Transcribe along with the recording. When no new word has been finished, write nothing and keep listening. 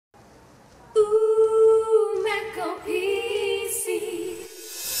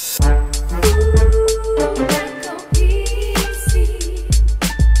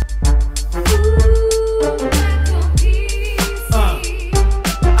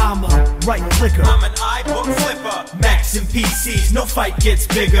right clicker. I'm an iBook flipper. Macs and PCs, no fight gets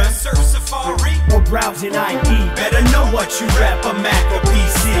bigger. Surf Safari or browsing IE. Better know what you rap, a Mac or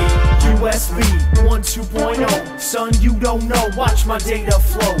PC. USB 1.2.0. Son, you don't know, watch my data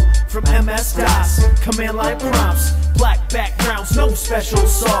flow. From MS-DOS, command line prompts, black backgrounds, no special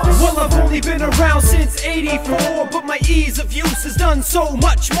sauce. Well, I've only been around since '84, but my ease of use has done so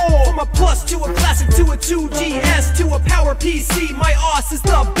much more. From a plus to a classic to a 2GS to a power PC, my OS is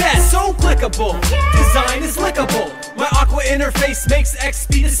the best. So clickable, design is lickable. My Aqua interface makes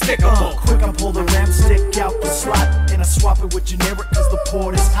XP despicable. Quick, I pull the RAM stick out the slot, and I swap it with generic cause the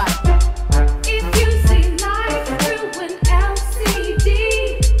port is hot. If you see life through an LCD,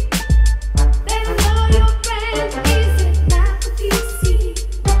 then know your friend isn't not the PC.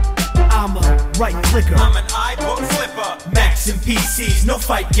 I'm a right clicker. I'm an iBook flipper. Macs and PCs, no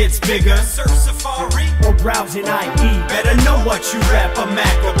fight gets bigger. Surf Safari or browsing IE. Better know what you rap, a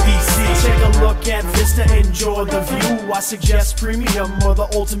Mac or PC. Take a look at Vista, enjoy the view. I suggest premium or the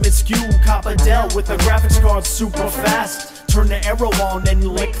ultimate SKU. Cop a Dell with a graphics card super fast. Turn the arrow on and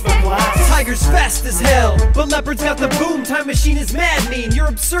lick the glass. Tiger's fast as hell, but Leopard's got the boom. Time Machine is mad mean, you're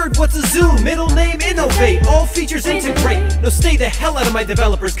absurd, what's a zoom? Middle name innovate, all features integrate. No, stay the hell out of my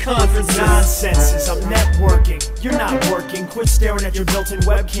developers conferences. Nonsenses, I'm networking, you're not working. Quit staring at your built-in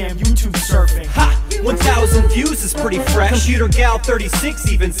webcam, YouTube surfing. Ha! 1,000 views is pretty fresh. Computer Gal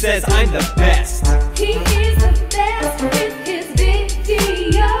 36 even says I'm the best. He is the best with his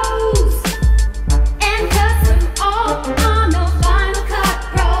videos and custom all on the Final Cut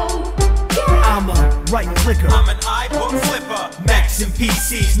Pro. I'm a right clicker. I'm an iBook flipper. Macs and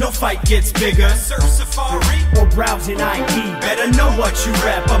PCs, no fight gets bigger. Surf Safari or browsing IE. Better know what you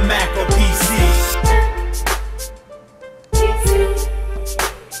rap, a Mac or PC.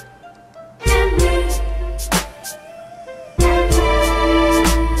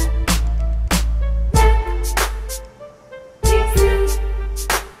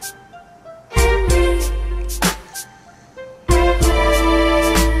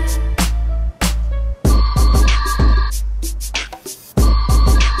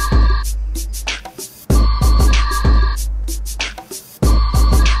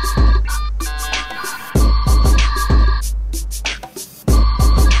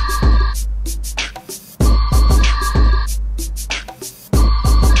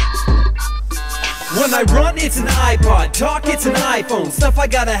 When I run, it's an iPod, talk, it's an iPhone. Stuff I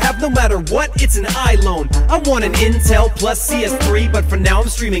gotta have no matter what, it's an iLoan. I want an Intel plus CS3, but for now I'm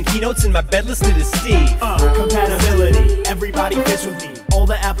streaming keynotes in my bed listening to Steve. Compatibility, everybody fits with me. All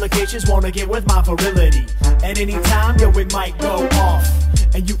the applications wanna get with my virility. At any time, yo, it might go off,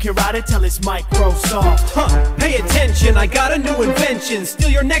 and you can ride it till it's Microsoft. Pay attention, I got a new invention. Steal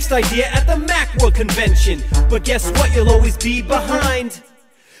your next idea at the Macworld convention. But guess what, you'll always be behind,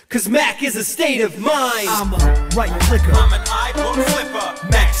 cause Mac is a state of mind. I'm a right clicker. I'm an iBook flipper.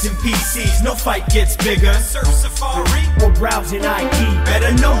 Macs and PCs, no fight gets bigger. Surf Safari or browsing IE.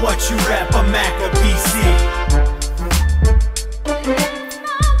 Better know what you rap, a Mac or PC.